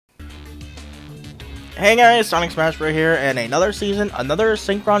Hey guys, Sonic Smash Bros. Here, and another season, another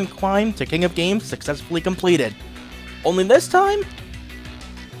Synchron climb to King of Games successfully completed. Only this time,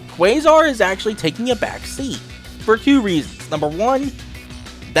 Quasar is actually taking a back seat, for two reasons. Number one,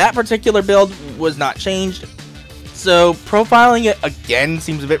 that particular build was not changed, so profiling it again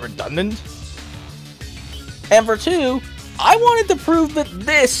seems a bit redundant. And for two, I wanted to prove that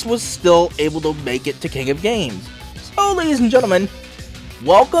this was still able to make it to King of Games. So ladies and gentlemen,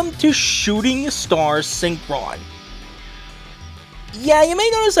 welcome to Shooting Star Synchron. Yeah, you may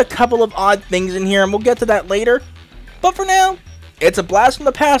notice a couple of odd things in here, and we'll get to that later. But for now, it's a blast from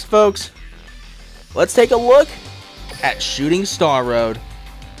the past, folks. Let's take a look at Shooting Star Road.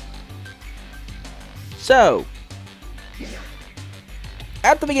 So,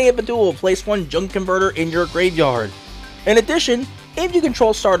 at the beginning of a duel, place one junk converter in your graveyard. In addition, if you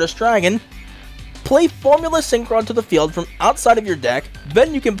control Stardust Dragon, play Formula Synchron to the field from outside of your deck.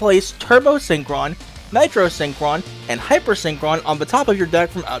 Then you can place Turbo Synchron, Nitro Synchron, and Hyper Synchron on the top of your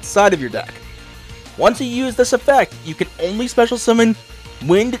deck from outside of your deck. Once you use this effect, you can only special summon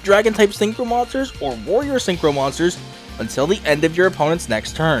Wind Dragon type Synchro monsters or Warrior Synchro monsters until the end of your opponent's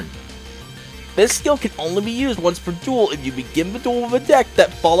next turn. This skill can only be used once per duel if you begin the duel with a deck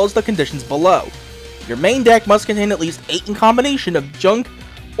that follows the conditions below. Your main deck must contain at least 8 in combination of Junk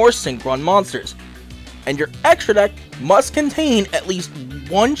or Synchron monsters, and your extra deck must contain at least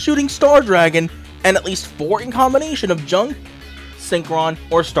 1 Shooting Star Dragon and at least 4 in combination of Junk, Synchron,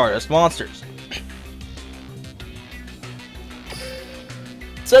 or Stardust monsters.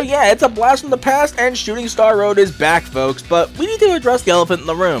 So yeah, it's a blast from the past and Shooting Star Road is back, folks, but we need to address the elephant in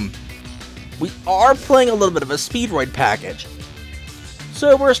the room. We are playing a little bit of a Speedroid package.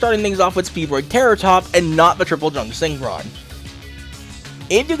 So we're starting things off with Speedroid Terror Top and not the Triple Junk Synchron.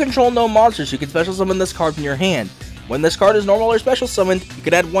 If you control no monsters, you can special summon this card from your hand. When this card is normal or special summoned, you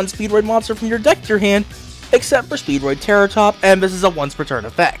can add 1 Speedroid monster from your deck to your hand, except for Speedroid Terror Top, and this is a once per turn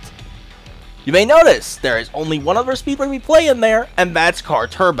effect. You may notice there is only one other Speedroid we play in there, and that's Car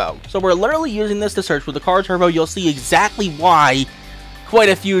Turbo. So we're literally using this to search for the Car Turbo. You'll see exactly why quite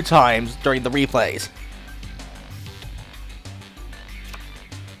a few times during the replays.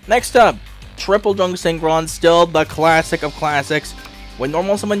 Next up, Triple Junk Synchron, still the classic of classics. When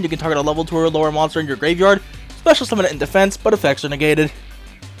normal summon, you can target a level 2 or lower monster in your graveyard, special summon it in defense, but effects are negated.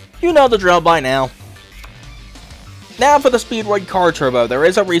 You know the drill by now. Now for the Speedroid Car Turbo, there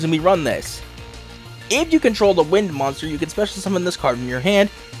is a reason we run this. If you control the Wind monster, you can special summon this card from your hand.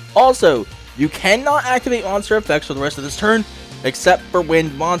 Also, you cannot activate monster effects for the rest of this turn, except for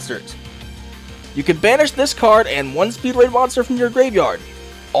Wind monsters. You can banish this card and 1 Speedroid monster from your graveyard.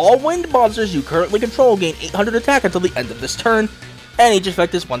 All Wind monsters you currently control gain 800 attack until the end of this turn, and each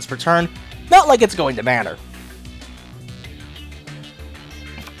effect is once per turn, not like it's going to matter.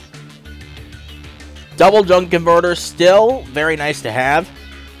 Double Junk Converter, still very nice to have.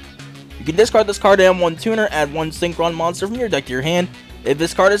 You can discard this card and 1 tuner, add 1 Synchron monster from your deck to your hand. If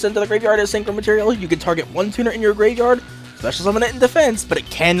this card is sent to the graveyard as Synchron material, you can target 1 tuner in your graveyard, special summon it in defense, but it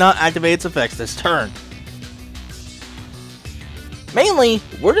cannot activate its effects this turn. Mainly,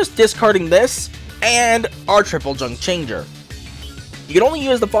 we're just discarding this and our Triple Junk Changer. You can only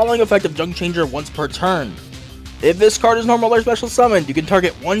use the following effect of Junk Changer once per turn. If this card is normal or special summoned, you can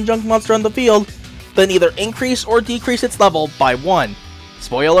target 1 Junk monster on the field, then either increase or decrease its level by 1.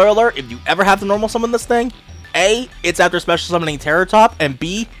 Spoiler alert, if you ever have to normal summon this thing, A, it's after special summoning Terror Top, and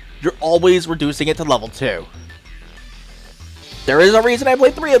B, you're always reducing it to level 2. There is a reason I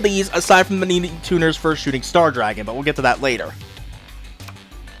played 3 of these, aside from the needing tuners for Shooting Star Dragon, but we'll get to that later.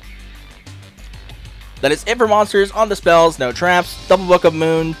 That is it for monsters. On the spells, no traps, Double Book of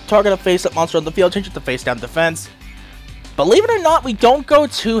Moon, target a face-up monster on the field, change it to face-down defense. Believe it or not, we don't go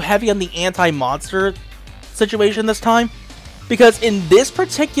too heavy on the anti-monster situation this time, because in this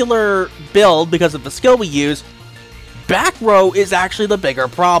particular build, because of the skill we use, back row is actually the bigger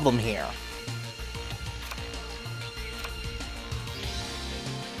problem here.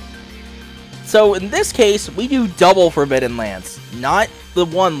 So in this case, we do double Forbidden Lance, not the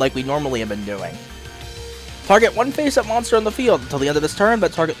one like we normally have been doing. Target 1 face-up monster on the field. Until the end of this turn,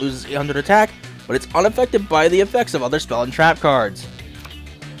 that target loses 800 attack, but it's unaffected by the effects of other spell and trap cards.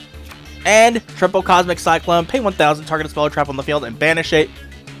 And Triple Cosmic Cyclone, pay 1000, target a spell or trap on the field, and banish it.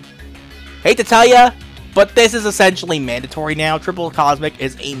 Hate to tell ya, but this is essentially mandatory now. Triple Cosmic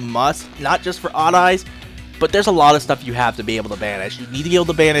is a must, not just for Odd Eyes, but there's a lot of stuff you have to be able to banish. You need to be able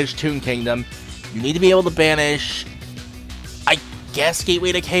to banish Toon Kingdom. You need to be able to banish, I guess,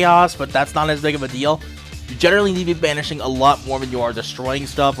 Gateway to Chaos, but that's not as big of a deal. You generally need to be banishing a lot more than you are destroying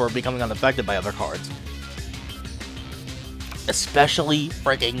stuff or becoming unaffected by other cards. especially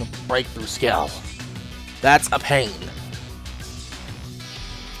freaking Breakthrough Skill. That's a pain.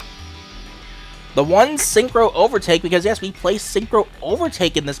 The one Synchro Overtake, because yes, we play Synchro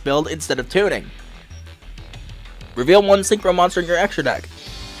Overtake in this build instead of tuning. Reveal one Synchro monster in your extra deck.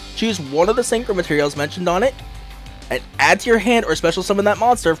 Choose one of the Synchro materials mentioned on it, and add to your hand or special summon that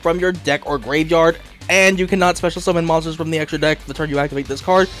monster from your deck or graveyard, and you cannot special summon monsters from the extra deck the turn you activate this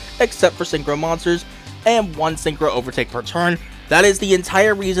card, except for Synchro monsters, and one Synchro Overtake per turn. That is the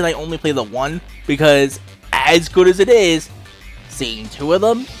entire reason I only play the one, because as good as it is, seeing two of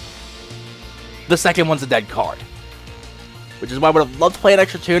them, the second one's a dead card. Which is why I would have loved to play an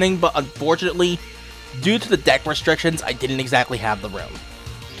extra tuning, but unfortunately, due to the deck restrictions, I didn't exactly have the room.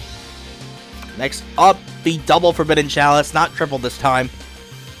 Next up, the double Forbidden Chalice, not triple this time.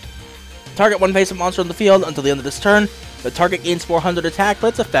 Target one face-up monster on the field until the end of this turn. The target gains 400 attack, but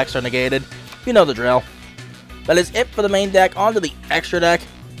its effects are negated. You know the drill. That is it for the main deck. On to the extra deck.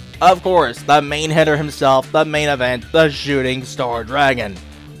 Of course, the main hitter himself, the main event, the Shooting Star Dragon.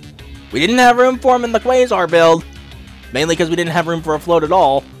 We didn't have room for him in the Quasar build, mainly because we didn't have room for a float at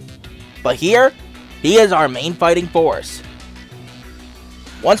all. But here, he is our main fighting force.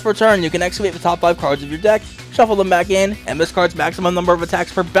 Once per turn, you can excavate the top 5 cards of your deck, shuffle them back in, and this card's maximum number of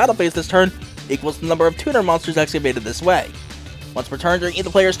attacks per battle phase this turn equals the number of tuner monsters excavated this way. Once per turn during either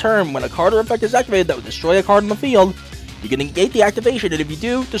player's turn, when a card or effect is activated that would destroy a card on the field, you can negate the activation, and if you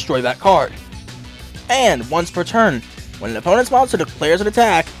do, destroy that card. And once per turn, when an opponent's monster declares an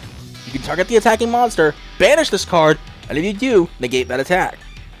attack, you can target the attacking monster, banish this card, and if you do, negate that attack.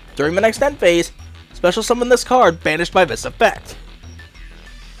 During the next end phase, special summon this card banished by this effect.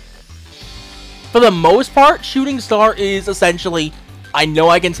 For the most part, Shooting Star is essentially, I know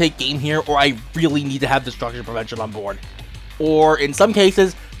I can take game here, or I really need to have Destruction Prevention on board. Or, in some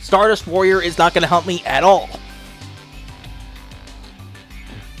cases, Stardust Warrior is not going to help me at all.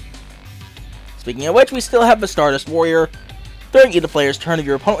 Speaking of which, we still have the Stardust Warrior. During either player's turn, if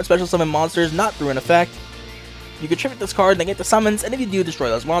your opponent would special summon monsters not through an effect, you can tribute this card, negate the summons, and if you do, destroy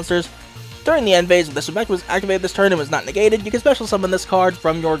those monsters. During the end phase, if this effect was activated this turn and was not negated, you can special summon this card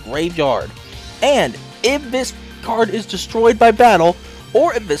from your graveyard. And if this card is destroyed by battle,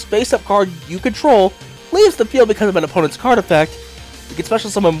 or if this face-up card you control leaves the field because of an opponent's card effect, you can special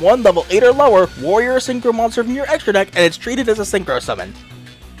summon one level 8 or lower Warrior Synchro monster from your extra deck, and it's treated as a Synchro summon.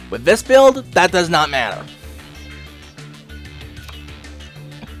 With this build, that does not matter.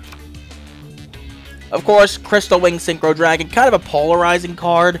 Of course, Crystal Wing Synchro Dragon, kind of a polarizing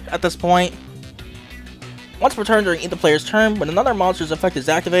card at this point. Once per turn during either player's turn, when another monster's effect is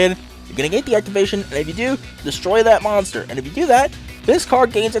activated, you can negate the activation, and if you do, destroy that monster. And if you do that, this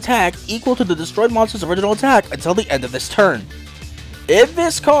card gains attack equal to the destroyed monster's original attack until the end of this turn. If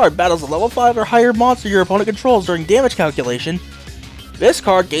this card battles a level 5 or higher monster your opponent controls during damage calculation, this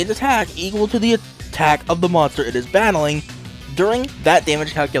card gains attack equal to the attack of the monster it is battling during that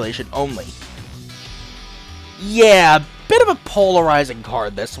damage calculation only. Yeah, bit of a polarizing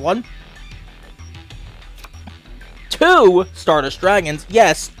card, this one. 2 Stardust Dragons,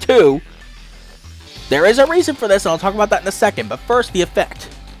 yes, 2. There is a reason for this, and I'll talk about that in a second, but first, the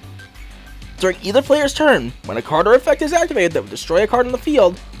effect. During either player's turn, when a card or effect is activated that would destroy a card on the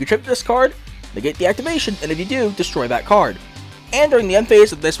field, you can tribute this card, negate the activation, and if you do, destroy that card. And during the end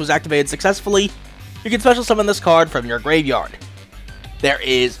phase, if this was activated successfully, you can special summon this card from your graveyard. There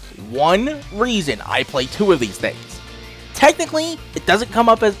is one reason I play 2 of these things. Technically, it doesn't come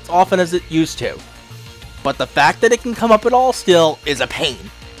up as often as it used to, but the fact that it can come up at all still is a pain.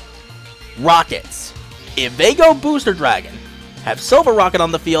 Rockets. If they go Booster Dragon, have Silver Rocket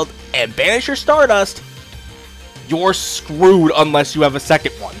on the field, and banish your Stardust, you're screwed unless you have a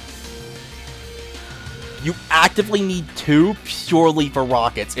second one. You actively need 2 purely for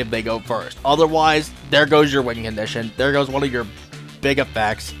Rockets if they go first. Otherwise, there goes your win condition. There goes one of your big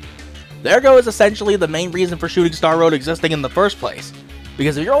effects. There goes essentially the main reason for Shooting Star Road existing in the first place.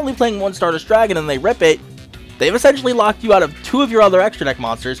 Because if you're only playing one Stardust Dragon and they rip it, they've essentially locked you out of 2 of your other extra deck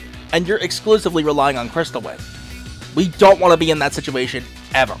monsters, and you're exclusively relying on Crystal Wing. We don't want to be in that situation,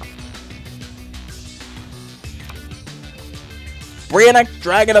 ever. Brionac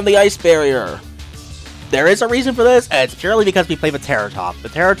Dragon of the Ice Barrier. There is a reason for this, and it's purely because we play the Terratop. The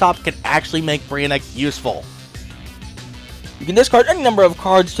Terratop can actually make Brionac useful. You can discard any number of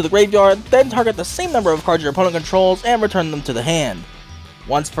cards to the graveyard, then target the same number of cards your opponent controls and return them to the hand.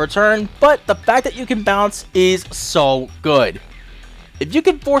 Once per turn, but the fact that you can bounce is so good. If you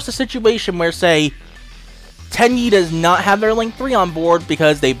can force a situation where, say, Tenyi does not have their Link 3 on board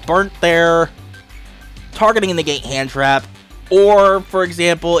because they burnt their targeting negate hand trap, or, for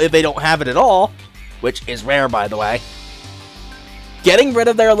example, if they don't have it at all, which is rare by the way, Getting rid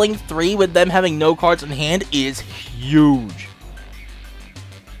of their Link 3 with them having no cards in hand is huge.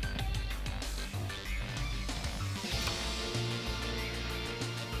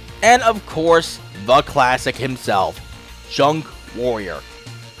 And of course, the classic himself, Junk Warrior.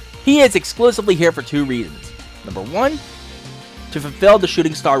 He is exclusively here for 2 reasons. Number 1, to fulfill the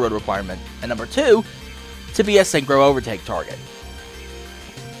Shooting Star Road requirement, and number 2, to be a Synchro Overtake target.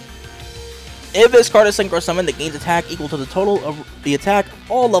 If this card is Synchro summoned, it gains attack equal to the total of the attack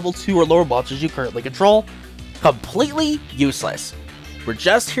of all level 2 or lower monsters you currently control. Completely useless. We're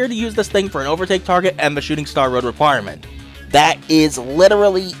just here to use this thing for an Overtake target and the Shooting Star Road requirement. That is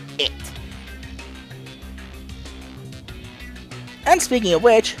literally it. And speaking of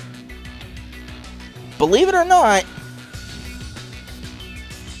which, believe it or not,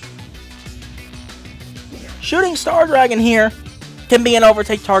 Shooting Star Dragon here can be an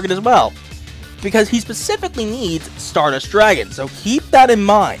Overtake target as well, because he specifically needs Stardust Dragon, so keep that in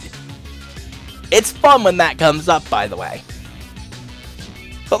mind. It's fun when that comes up, by the way.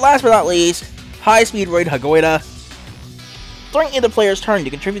 But last but not least, High Speed Raid Hagoida. During either player's turn,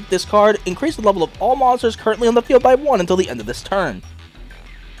 you contribute this card, increase the level of all monsters currently on the field by 1 until the end of this turn.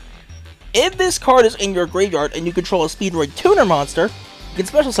 If this card is in your graveyard and you control a Speed Raid Tuner monster, you can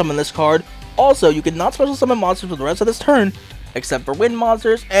special summon this card. Also, you cannot special summon monsters for the rest of this turn, except for wind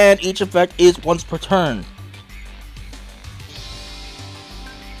monsters, and each effect is once per turn.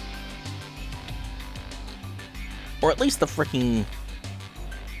 Or at least the freaking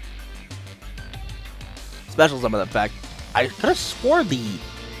special summon effect. I could have swore the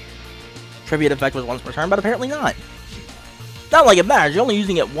tribute effect was once per turn, but apparently not. Not like it matters, you're only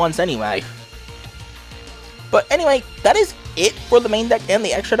using it once anyway. But anyway, that is it for the main deck and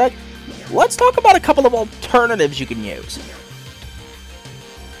the extra deck. Let's talk about a couple of alternatives you can use.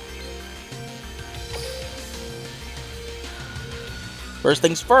 First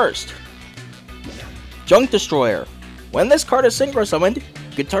things first, Junk Destroyer. When this card is Synchro summoned,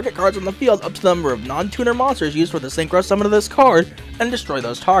 you can target cards on the field up to the number of non-tuner monsters used for the Synchro summon of this card and destroy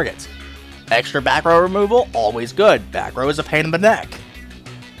those targets. Extra back row removal, always good. Back row is a pain in the neck.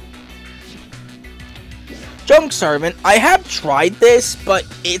 Junk Servant, I have tried this, but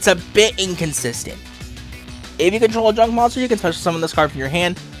it's a bit inconsistent. If you control a junk monster, you can special summon this card from your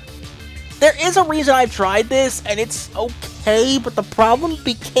hand. There is a reason I've tried this, and it's okay, but the problem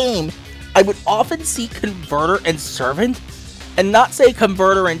became I would often see Converter and Servant, and not say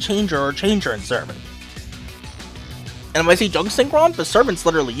Converter and Changer or Changer and Servant. And if I see Junk Synchron, the Servant's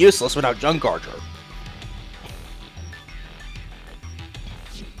literally useless without Junk Archer.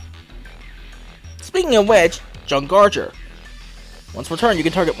 Speaking of which, Junk Archer. Once per turn, you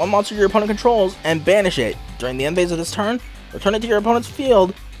can target one monster your opponent controls and banish it. During the end phase of this turn, return it to your opponent's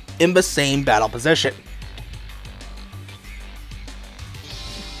field in the same battle position.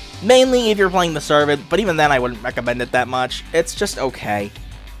 Mainly if you're playing the Servant, but even then I wouldn't recommend it that much. It's just okay.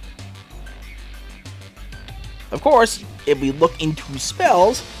 Of course, if we look into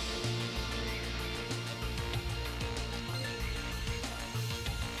spells,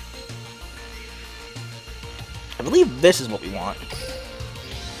 I believe this is what we want.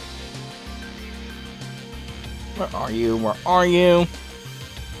 Where are you? Where are you?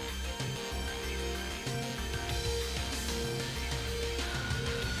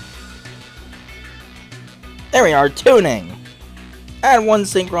 There we are, Tuning! Add one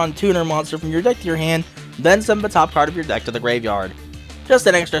Synchron Tuner monster from your deck to your hand, then send the top card of your deck to the graveyard. Just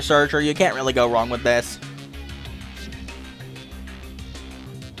an extra searcher, you can't really go wrong with this.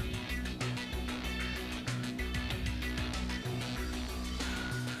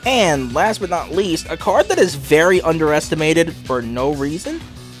 And last but not least, a card that is very underestimated for no reason.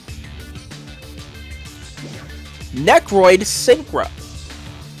 Necroid Synchro.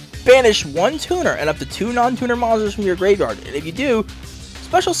 Banish one tuner and up to 2 non-tuner monsters from your graveyard, and if you do,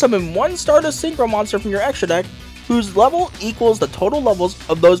 special summon one Stardust Synchro monster from your extra deck, whose level equals the total levels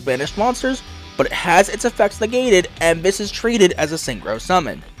of those banished monsters, but it has its effects negated, and this is treated as a Synchro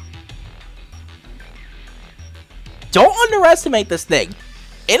summon. Don't underestimate this thing.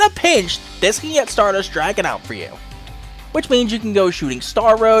 In a pinch, this can get Stardust Dragon out for you. Which means you can go Shooting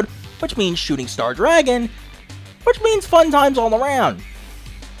Star Road, which means Shooting Star Dragon, which means fun times all around.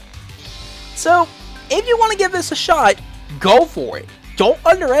 So, if you want to give this a shot, go for it. Don't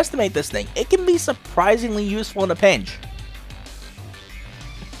underestimate this thing. It can be surprisingly useful in a pinch.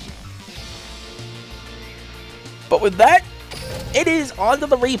 But with that, it is on to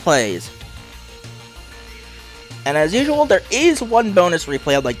the replays. And as usual, there is one bonus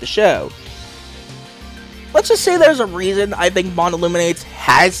replay I'd like to show. Let's just say there's a reason I think Bond Illuminates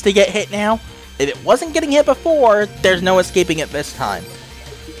has to get hit now. If it wasn't getting hit before, there's no escaping it this time.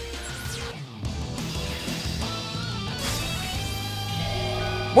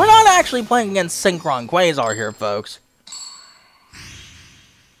 We're not actually playing against Synchron Quasar here, folks.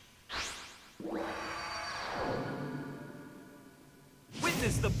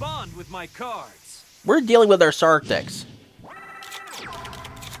 Witness the bond with my cards. We're dealing with our Sarctics.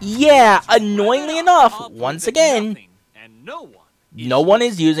 Yeah, annoyingly enough, once again, no one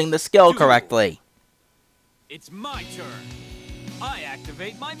is using the skill correctly. It's my turn. I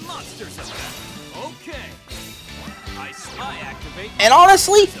activate my monsters effect. Okay. I activate. And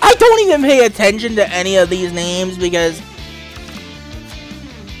honestly, I don't even pay attention to any of these names because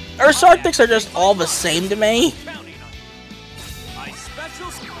our Sarctics are just all the same to me.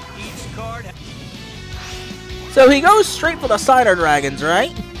 So he goes straight for the Quasar Dragons,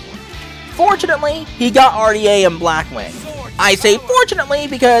 right? Fortunately, he got RDA and Blackwing. I say fortunately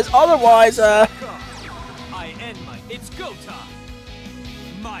because otherwise,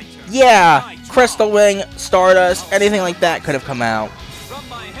 yeah, Crystal Wing, Stardust, anything like that could have come out.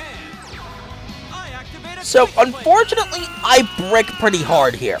 So unfortunately, I brick pretty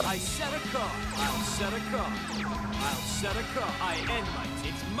hard here. I set a card. I'll set a card. I'll set a card. I end my.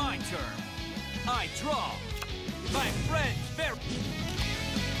 It's my turn. I draw. My friend, very.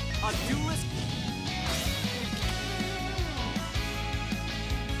 A duelist.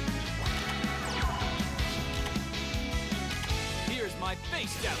 Here's my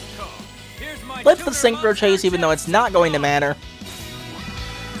face down card. Here's my. Flip the Synchro Chase even though it's not going to matter.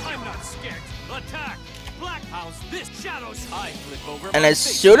 I'm not scared. Attack. Black House. This shadows. I flip over. And as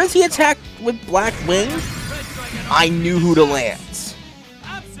soon as he attacked with Blackwing, I knew who to lance.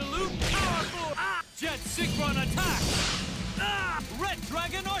 Absolute powerful. Jet Synchron attack. Red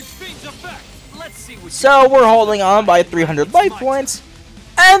Dragon Archfiend's effect. Let's see what. So we're holding on by 300 life points,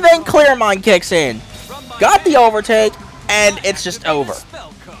 and then Clear Mind kicks in. Got the overtake, and it's just over.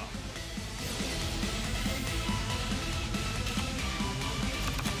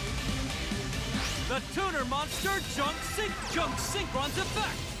 The tuner monster junk Synchron's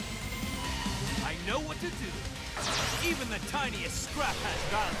effect. I know what to do. Even the tiniest scrap has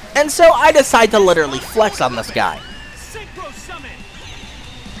value. And so I decide to literally flex on this guy. Synchro summon.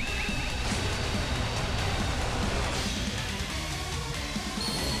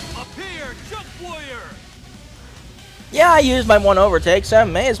 Appear, Junk Warrior. Yeah, I used my one overtake, so I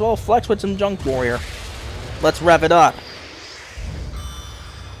may as well flex with some Junk Warrior. Let's rev it up.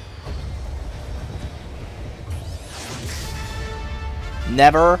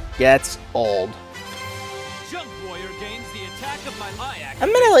 Never gets old. Junk Warrior gains the attack of my eye.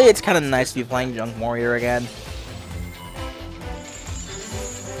 Admittedly, it's kind of nice to be playing Junk Warrior again.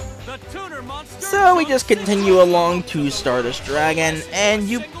 The tuner monster. So we just continue along to Stardust Dragon, and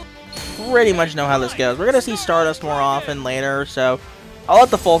you pretty much know how this goes. We're going to see Stardust more often later, so I'll let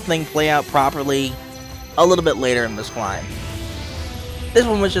the full thing play out properly a little bit later in this climb. This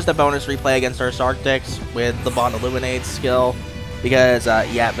one was just a bonus replay against our Sarctics with the Bond Illuminate skill. Because,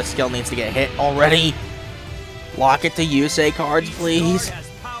 yeah, the skill needs to get hit already. Lock it to Yusei cards, please. Has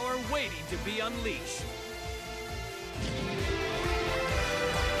power waiting to be unleashed.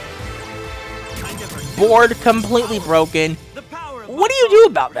 Board completely broken. What do you do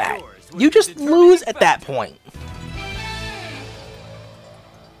about that? You just lose at that point.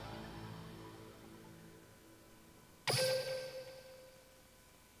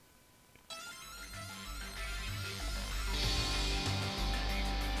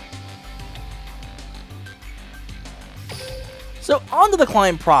 So on to the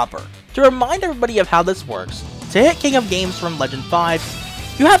climb proper. To remind everybody of how this works, to hit King of Games from Legend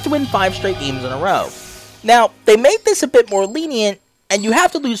 5, you have to win 5 straight games in a row. Now, they made this a bit more lenient, and you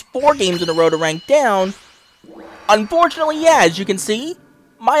have to lose 4 games in a row to rank down. Unfortunately, yeah, as you can see,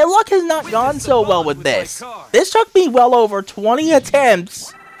 my luck has not gone so well with this. This took me well over 20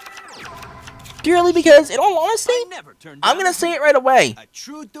 attempts. Purely because, in all honesty, I'm going to say it right away.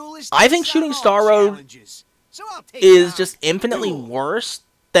 I think shooting Star Road is just infinitely worse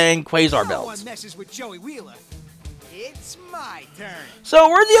than Quasar builds. It's my turn. So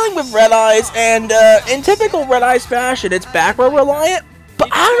we're dealing with Red Eyes, and in typical Red Eyes fashion, it's back row reliant, but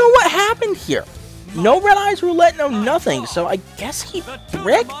I don't know what happened here. No Red Eyes roulette, no nothing, so I guess he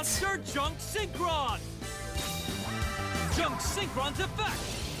bricked? Junk Synchron. Junk Synchron's effect.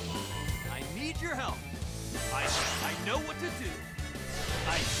 I need your help. I know what to do.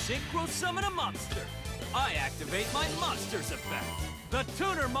 I synchro summon a monster. I activate my monster's effect. The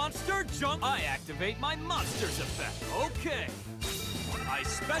tuner monster junk. I activate my monster's effect. Okay.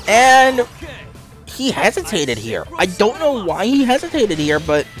 And he hesitated here. I don't know why he hesitated here,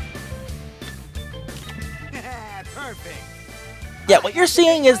 but Yeah, what you're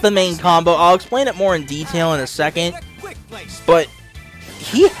seeing is the main combo. I'll explain it more in detail in a second. But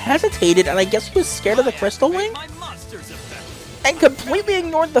he hesitated, and I guess he was scared of the Crystal Wing, and completely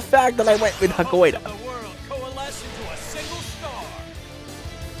ignored the fact that I went with Hagoida.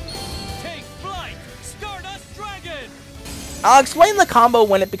 I'll explain the combo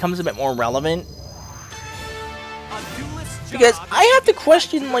when it becomes a bit more relevant, because I have to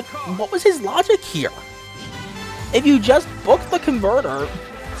question, like, what was his logic here? If you just booked the converter,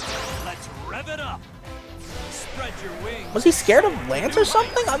 was he scared of Lance or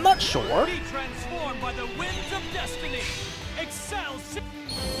something? I'm not sure.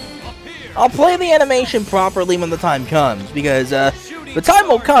 I'll play the animation properly when the time comes, because the time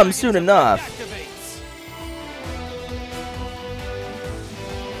will come soon enough.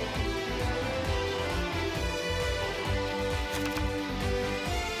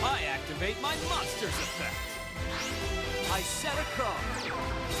 I activate my monster's effect. I set a card.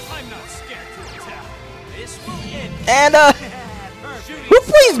 I'm not scared to attack. This will end. And who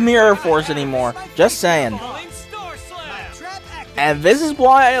plays Mirror Force anymore? Just saying. And this is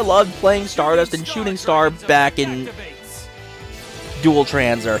why I loved playing Stardust and Shooting Star back in Dual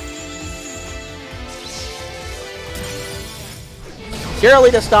Transer.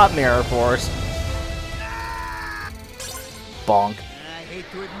 Purely to stop Mirror Force. Bonk.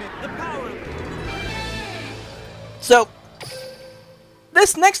 So,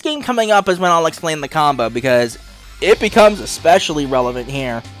 this next game coming up is when I'll explain the combo, because it becomes especially relevant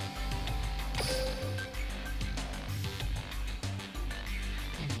here.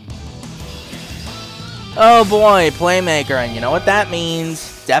 Oh boy, Playmaker, and you know what that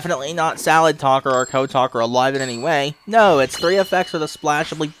means. Definitely not Salad Talker or Code Talker alive in any way. No, it's 3 effects with a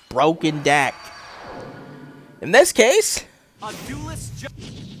splashably broken deck. In this case, a duelist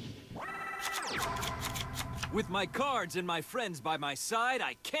with my cards and my friends by my side,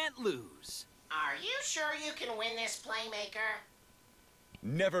 I can't lose. Are you sure you can win this, Playmaker?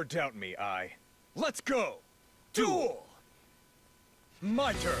 Never doubt me, Let's go! Duel!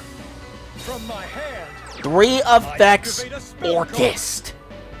 My turn. From my hand, 3 effects Orchest.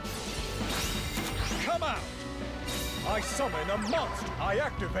 Come out! I summon a monster. I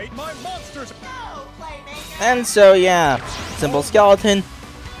activate my monsters. Go, Playmaker! And so, yeah. Simple Skeleton.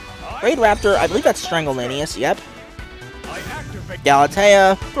 Raid Raptor, I believe that's Stranglemanius, yep.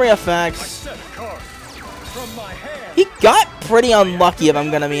 Galatea, 3 effects. He got pretty unlucky, if I'm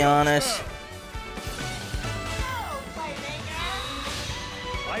gonna be honest.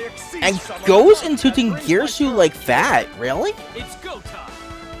 And goes into Tingirsu like that, really?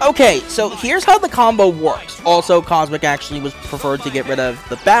 Okay, so here's how the combo works. Also, Cosmic actually was preferred to get rid of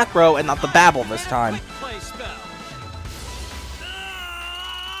the back row and not the Babble this time,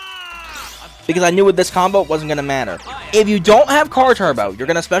 because I knew with this combo it wasn't going to matter. If you don't have Car Turbo, you're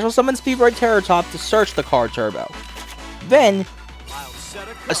going to special summon Speedroid Terror Top to search the Car Turbo. Then,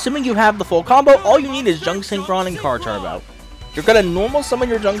 assuming you have the full combo, all you need is Junk Synchron and Car Turbo. You're going to normal summon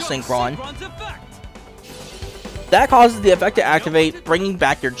your Junk Synchron. That causes the effect to activate, bringing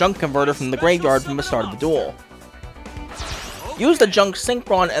back your Junk Converter from the graveyard from the start of the duel. Use the Junk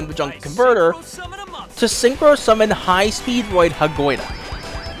Synchron and the Junk Converter to Synchro summon High Speedroid Hagoida.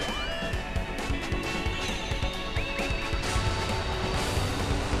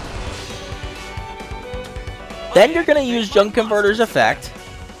 Then you're going to use Junk Converter's effect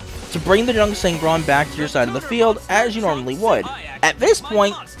to bring the Junk Synchron back to your side of the field as you normally would. At this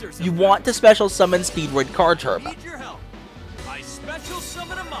point, you want to special summon Speedroid Car Turbo.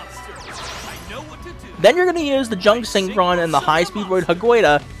 Then you're going to use the Junk Synchron and the High Speedroid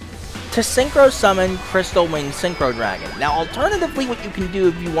Hagoida to Synchro summon Crystal Wing Synchro Dragon. Now, alternatively, what you can do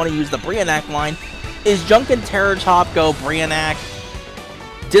if you want to use the Brianac line is Junk and Terror Top go Brianac,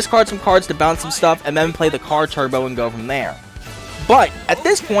 discard some cards to bounce some stuff, and then play the Car Turbo and go from there. But, at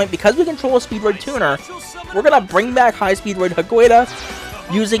this point, because we control a Speedroid Tuner, we're going to bring back High Speedroid Hagoida,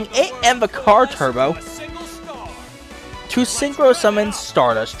 using it and the Car Turbo to Synchro summon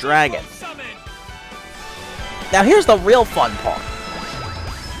Stardust Dragon. Now here's the real fun part.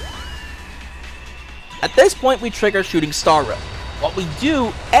 At this point, we trigger Shooting Star Road. What we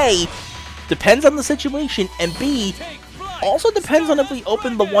do, A, depends on the situation, and B, also depends on if we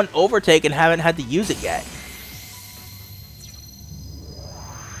open the one overtake and haven't had to use it yet.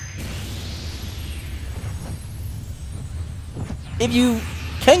 If you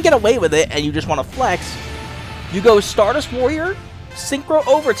can get away with it and you just want to flex, you go Stardust Warrior, Synchro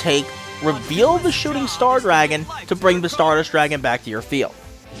Overtake, reveal the Shooting Star Dragon to bring the Stardust Dragon back to your field.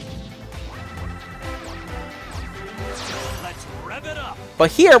 But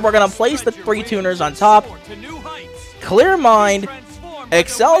here, we're going to place the 3 tuners on top, Clear Mind, Transform by the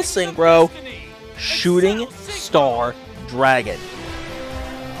Excel winds of Synchro, destiny. Shooting Excel Synchro. Star Dragon.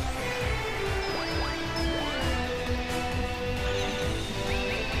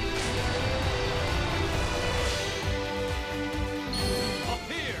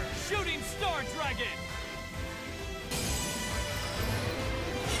 Appear, Shooting Star Dragon.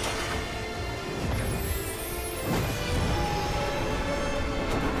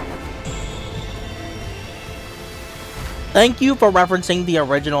 Thank you for referencing the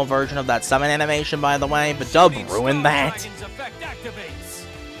original version of that summon animation, by the way, but Dub Shooting ruined Star that. Dragon's effect activates.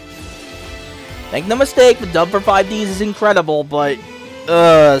 Make no mistake, the dub for 5Ds is incredible, but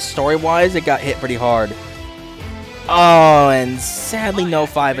story-wise, it got hit pretty hard. Oh, and sadly no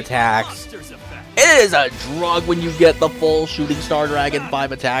 5 attacks. Monsters effect. It is a drug when you get the full Shooting Star Dragon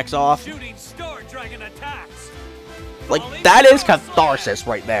 5 attacks off. Shooting Star Dragon attacks. Like, that is catharsis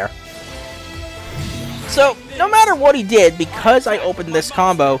right there. So, no matter what he did, because I opened this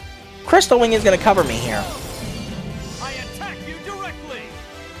combo, Crystal Wing is going to cover me here. I attack you directly.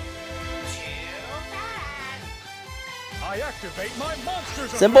 I activate my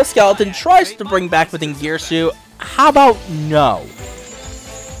monsters. Simple Skeleton tries to bring back within Gear Suit. How about no?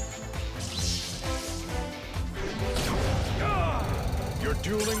 Your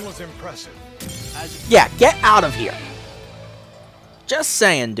dueling was impressive. Yeah, get out of here. Just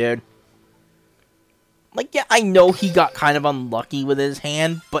saying, dude. Like, yeah, I know he got kind of unlucky with his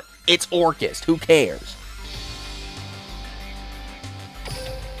hand, but it's Orcust. Who cares?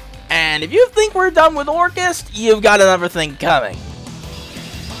 And if you think we're done with Orcust, you've got another thing coming.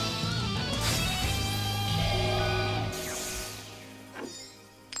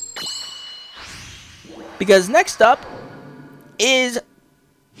 Because next up is...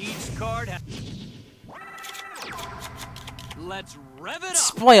 Each card has... Let's rev it up.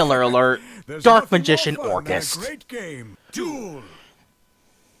 Spoiler alert, There's Dark nothing more Magician fun than a Orcust. Great game. Duel.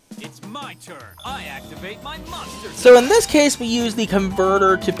 It's my turn. I activate my monsters. So in this case, we use the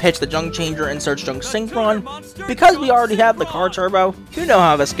converter to pitch the Junk Changer and search Junk Synchron. Because we already have the car turbo, you know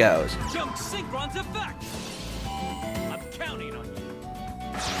how this goes. Junk Synchron's effect. I'm counting on you.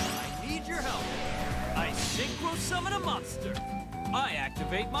 I need your help. I synchro summon a monster. I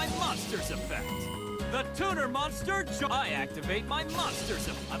activate my monsters effect. The tuner monster. I activate my monsters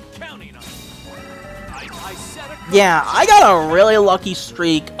effect. I'm counting on you. I set a Yeah, I got a really lucky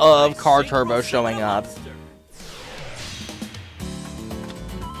streak of car turbo showing up.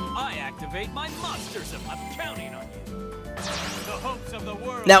 I activate my monsters effect. I'm counting on you. The hopes of the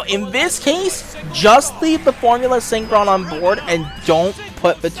world. Now in this case, just leave the Formula Synchron on board and don't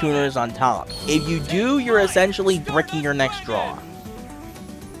put the tuners on top. If you do, you're essentially bricking your next draw.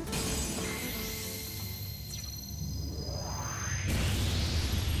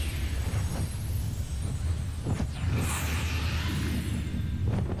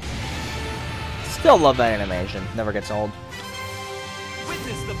 Still love that animation. Never gets old.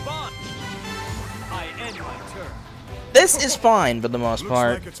 Witness the bond. I end my turn. This is fine for the most Looks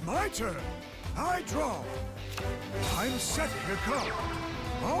part. like it's my turn. I draw. I'm setting a card.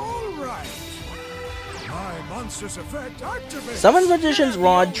 All right. My monster's effect activates. Summon Magician's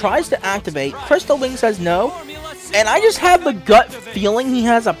Rod tries to activate. Crystal Wing says no. And I just have the gut feeling he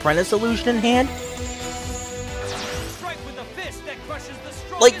has Apprentice Illusion in hand. Strike with a fist that crushes the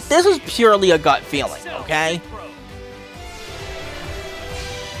strongest. Like, this is purely a gut feeling, okay?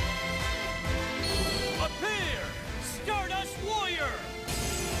 Appear, Stardust Warrior.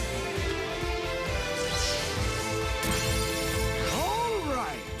 All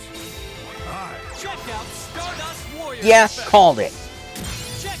right. Check out Stardust Warrior. Yeah, effect. called it.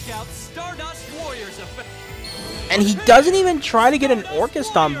 Check out Stardust Warrior's effect. And he doesn't even try to get an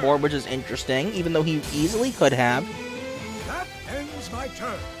Orcust on board, which is interesting, even though he easily could have. That ends my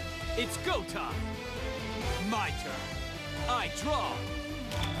turn. It's go time. My turn. I draw.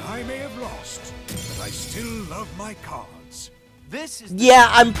 I may have lost, but I still love my cards. This is Yeah,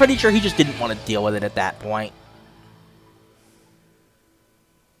 I'm pretty sure he just didn't want to deal with it at that point.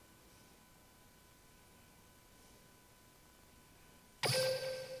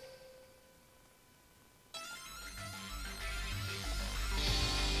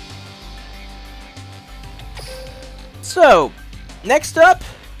 So, next up,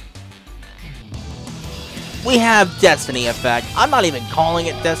 we have Destiny Effect. I'm not even calling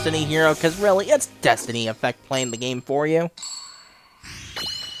it Destiny Hero, because really, it's Destiny Effect playing the game for you.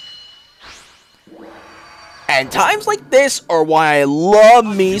 And times like this are why I love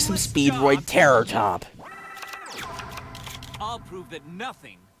me some Speedroid Terror Top. I'll prove that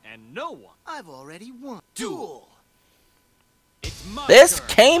nothing and no one. I've already won. Duel. It's my This turn.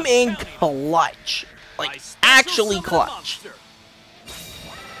 came I'm in counting on you. clutch. Like, actually clutch.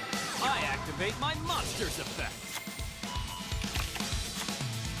 I activate my monster's effect.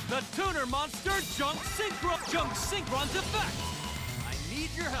 The tuner monster Junk Synchron's effect. I need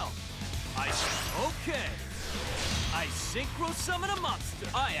your help. Okay. I synchro summon a monster.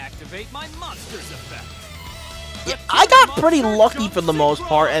 I activate my monster's effect. Yeah, I got pretty lucky for the most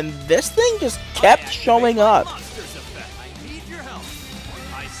part, and this thing just kept showing up. I need your help.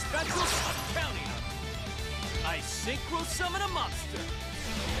 I special counting up. I synchro summon a monster.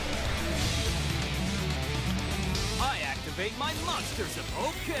 I activate my monsters of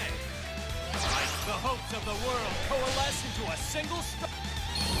okay. The hopes of the world coalesce into a single star.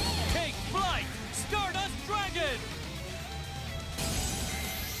 Take flight, Stardust Dragon.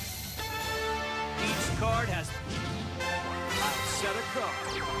 Each card has. I'll set a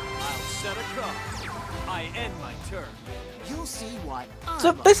card. I end my turn. You'll see what.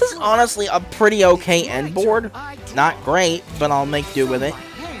 So this is honestly a pretty okay end board. Not great, but I'll make do with it.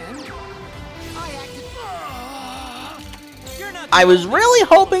 I was really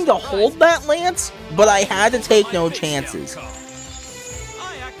hoping to hold that Lance, but I had to take no chances.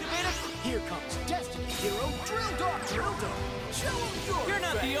 Here comes Destiny Hero Drill Dog. You're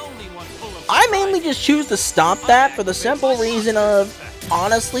not the only one full of. I mainly just choose to stop that for the simple reason of,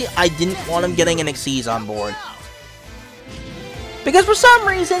 honestly, I didn't want him getting an Xyz on board. Because for some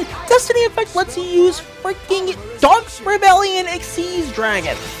reason, Destiny Effect lets you use freaking Dark Rebellion Xyz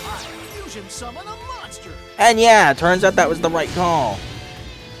Dragon. Fusion summon a monster. And yeah, turns out that was the right call.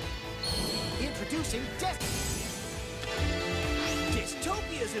 Introducing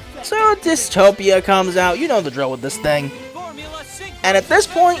Dystopia's effect. So Dystopia comes out, you know the drill with this thing. And at this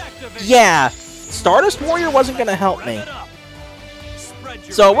point, yeah, Stardust Warrior wasn't going to help me.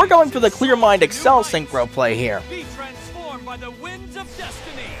 So we're going for the Clear Mind Excel Synchro play here. Be transformed by the winds of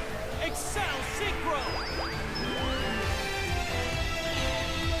destiny. Excel Synchro.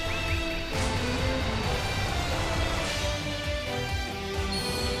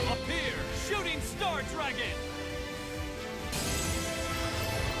 Appear, Shooting Star Dragon.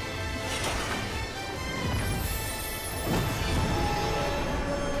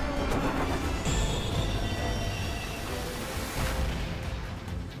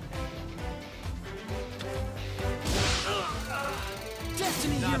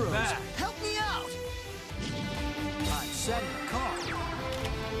 Destiny Not Heroes, bad. help me out. I'm setting a card.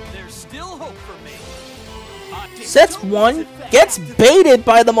 There's still hope for me. Sets 1, gets baited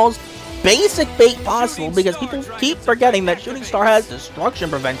by the most basic bait possible because people keep forgetting that Shooting Star has destruction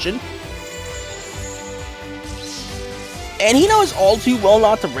prevention. And he knows all too well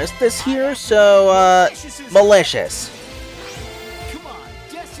not to risk this here, so, malicious. Come on,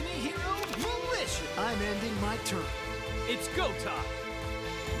 Destiny Hero Malicious. I'm ending my turn. It's go time.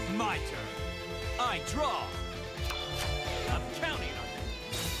 My turn. I draw. I'm counting on it.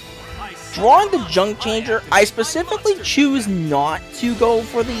 I Drawing the Junk Changer, I specifically choose not to go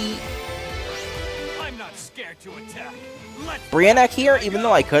for the I'm not scared to attack. Let's Briannek here, even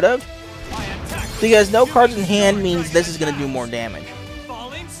though I could have. I attack. Because no cards in hand means this is going to do more damage.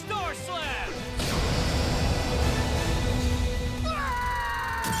 Falling Star Slam.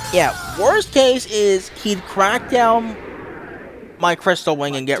 Yeah, worst case is he'd crack down my Crystal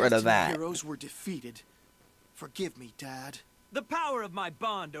Wing and get rid of that. Heroes were defeated. Forgive me, Dad. The power of my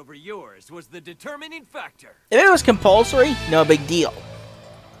bond over yours was the determining factor. If it was compulsory, no big deal.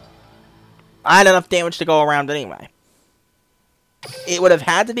 I had enough damage to go around anyway. It would have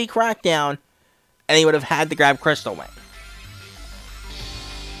had to be cracked down, and he would have had to grab Crystal Wing.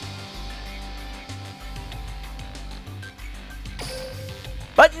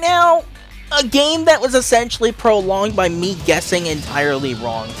 But now, a game that was essentially prolonged by me guessing entirely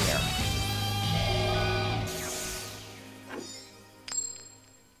wrong here.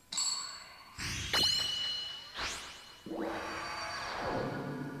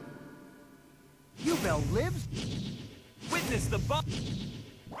 Duel lives. Witness the bond.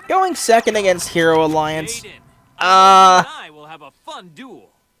 Going second against Hero Alliance. Aiden, I will have a fun duel.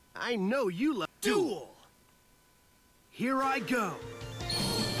 I know you love Duel. Here I go.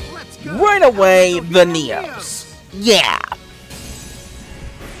 Let's go. Right away, the Neos. Yeah.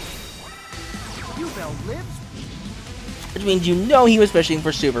 Duel lives. Which means you know he was fishing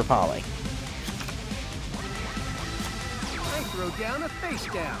for Super Poly. I throw down a face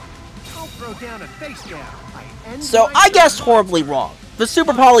down. I'll throw down a face down. I end So my I turn. guessed horribly wrong. The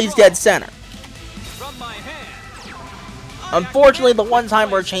Super Poly's dead center. From my hand. Unfortunately, the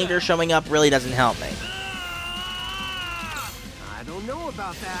one-timer changer showing up really doesn't help me. I don't know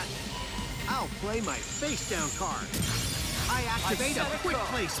about that. I'll play my face down card. I activate a quick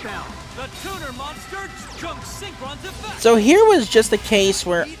play spell. The tuner monster Junk Synchron's effect. So here was just a case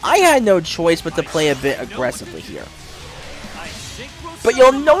where I had no choice but to play a bit aggressively here. I synchro But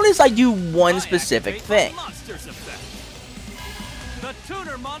you'll summon notice I do I one specific activate my thing. monster's effect. The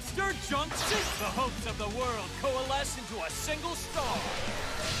tuner monster Junk Synch. The hopes of the world coalesce into a single star.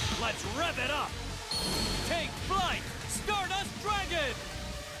 Let's rev it up. Take flight, Stardust Dragon.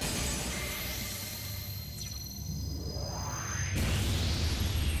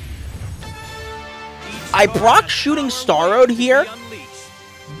 I proc Shooting Star Road here,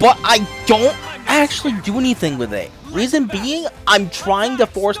 but I don't actually do anything with it. Reason being, I'm trying to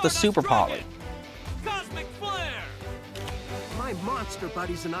force the Super Poly. Cosmic Flare. My monster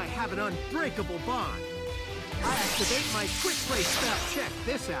buddies and I have an unbreakable bond. I activate my quick play spell. Check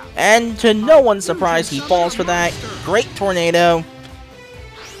this out. And to no one's surprise, he falls for that. Great Tornado.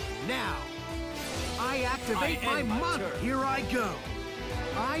 Now, I activate my monster. Here I go.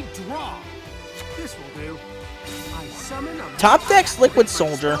 I draw. This will do. I summon a Top deck's Liquid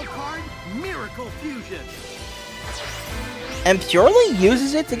Soldier, spell card, Miracle Fusion. and purely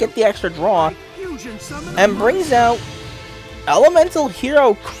uses it to get the extra draw, Fusion summon and brings out Elemental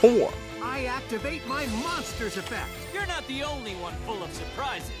Hero Core. I activate my monster's effect. You're not the only one full of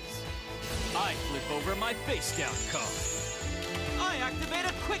surprises. I flip over my face down card. I activate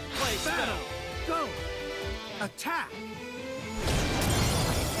a quick play spell. Battle. Go. Attack.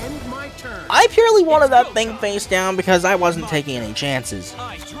 End my turn. I purely wanted that thing face down because I wasn't taking any chances.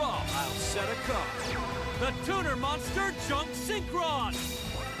 I draw. I'll set a card. The tuner monster Junk Synchron.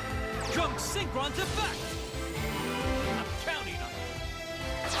 Junk Synchron's effect. I'm counting on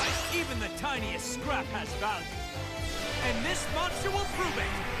it. Even the tiniest scrap has value. And this monster will prove it.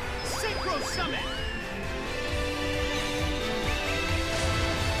 Synchro Summon.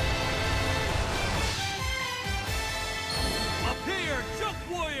 Appear, Junk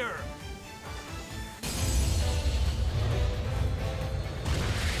Warrior.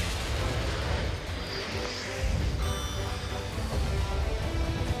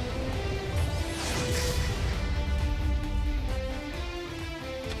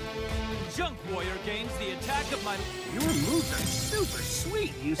 Junk Warrior gains the attack of my... Your moves are super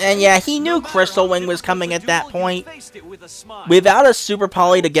sweet. You And see? yeah, he knew Crystal Wing was coming at that point. Without a Super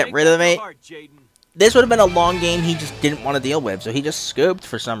Poly to get rid of it, this would have been a long game he just didn't want to deal with, so he just scooped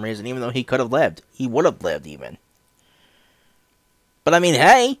for some reason, even though he could have lived. He would have lived, even. But I mean,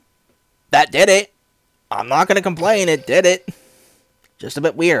 hey, that did it. I'm not going to complain, it did it. Just a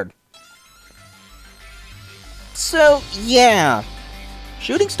bit weird. So, yeah.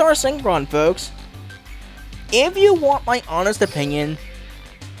 Shooting Star Synchron, folks. If you want my honest opinion,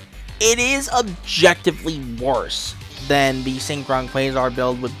 it is objectively worse than the Synchron Quasar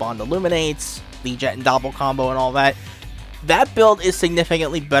build with Bond Illuminates, the Jet and Doppel combo and all that. That build is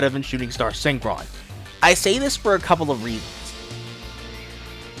significantly better than Shooting Star Synchron. I say this for a couple of reasons.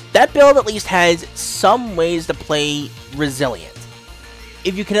 That build at least has some ways to play resilient.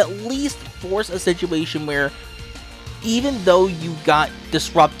 If you can at least force a situation where even though you got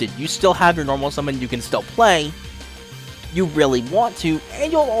disrupted, you still have your normal summon you can still play, you really want to,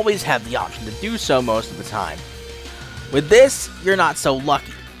 and you'll always have the option to do so most of the time. With this, you're not so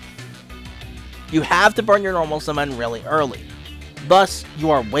lucky. You have to burn your normal summon really early. Thus,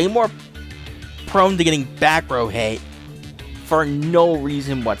 you are way more prone to getting back row hit for no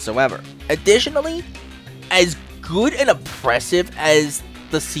reason whatsoever. Additionally, as good and oppressive as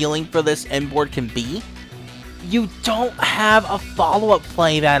the ceiling for this end board can be, you don't have a follow-up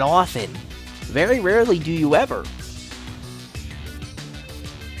play that often. Very rarely do you ever.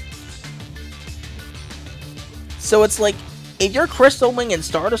 So it's like, if your Crystal Wing and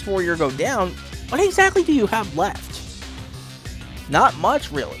Stardust Warrior go down, what exactly do you have left? Not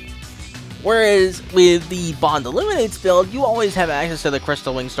much, really. Whereas, with the Bond Illuminates build, you always have access to the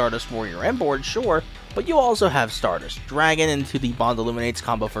Crystal Wing Stardust Warrior end board, sure, but you also have Stardust Dragon into the Bond Illuminates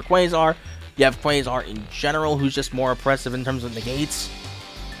combo for Quasar. You have Quasar in general, who's just more oppressive in terms of negates.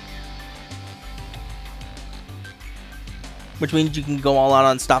 Which means you can go all out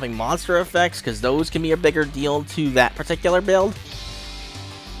on stopping monster effects, because those can be a bigger deal to that particular build.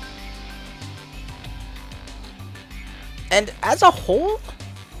 And as a whole,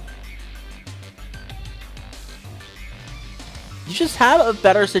 you just have a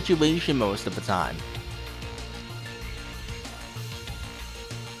better situation most of the time.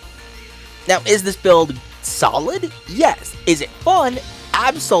 Now, is this build solid? Yes. Is it fun?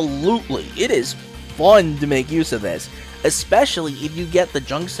 Absolutely. It is fun to make use of this. Especially if you get the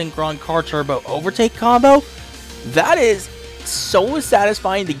Junk Synchron Car Turbo Overtake combo. That is so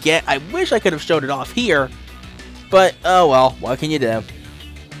satisfying to get. I wish I could have showed it off here. But, oh well, what can you do?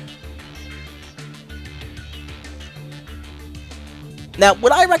 Now,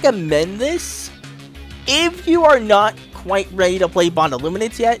 would I recommend this? If you are not quite ready to play Bond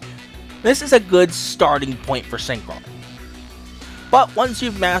Illuminates yet, this is a good starting point for Synchron. But once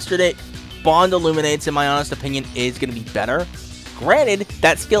you've mastered it, Bond Illuminates, in my honest opinion, is going to be better. Granted,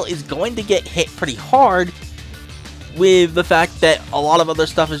 that skill is going to get hit pretty hard with the fact that a lot of other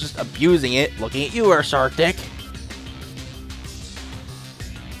stuff is just abusing it. Looking at you, Arctic.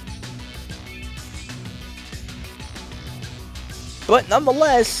 But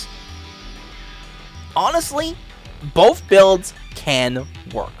nonetheless, honestly, both builds can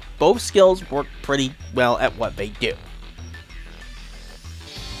work. Both skills work pretty well at what they do.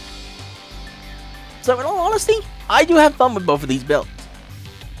 So in all honesty, I do have fun with both of these builds.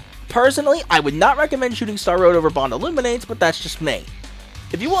 Personally, I would not recommend Shooting Star Road over Bond Illuminates, but that's just me.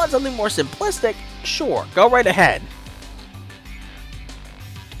 If you want something more simplistic, sure, go right ahead.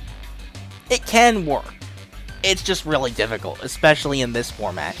 It can work. It's just really difficult, especially in this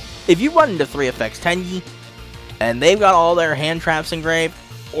format. If you run into 3FX Tenyi, and they've got all their hand traps engraved,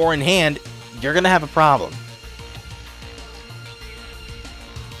 or in hand, you're gonna have a problem.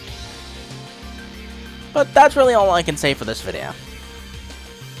 But that's really all I can say for this video.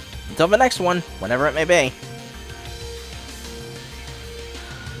 Until the next one, whenever it may be.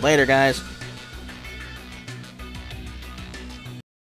 Later, guys.